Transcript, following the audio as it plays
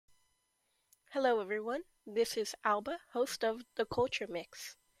Hello, everyone. This is Alba, host of The Culture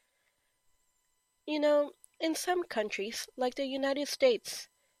Mix. You know, in some countries, like the United States,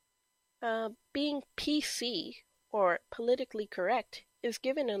 being PC, or politically correct, is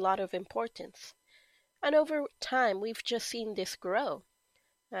given a lot of importance. And over time, we've just seen this grow,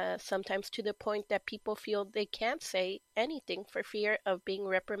 sometimes to the point that people feel they can't say anything for fear of being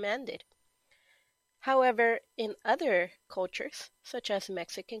reprimanded. However, in other cultures, such as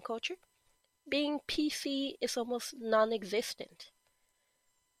Mexican culture, being PC is almost non existent.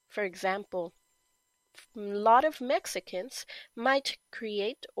 For example, a lot of Mexicans might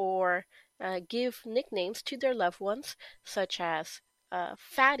create or give nicknames to their loved ones, such as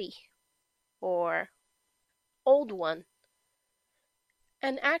fatty or old one.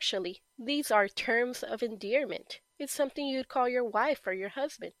 And actually, these are terms of endearment. It's something you'd call your wife or your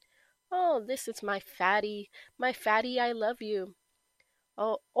husband. Oh, this is my fatty, I love you.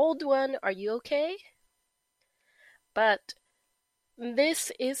 Oh, old one, are you okay? But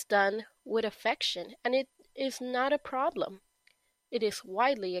this is done with affection, and it is not a problem. It is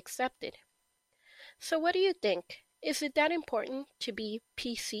widely accepted. So, what do you think? Is it that important to be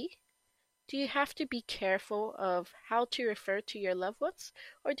PC? Do you have to be careful of how to refer to your loved ones,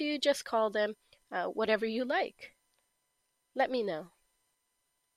 or do you just call them whatever you like? Let me know.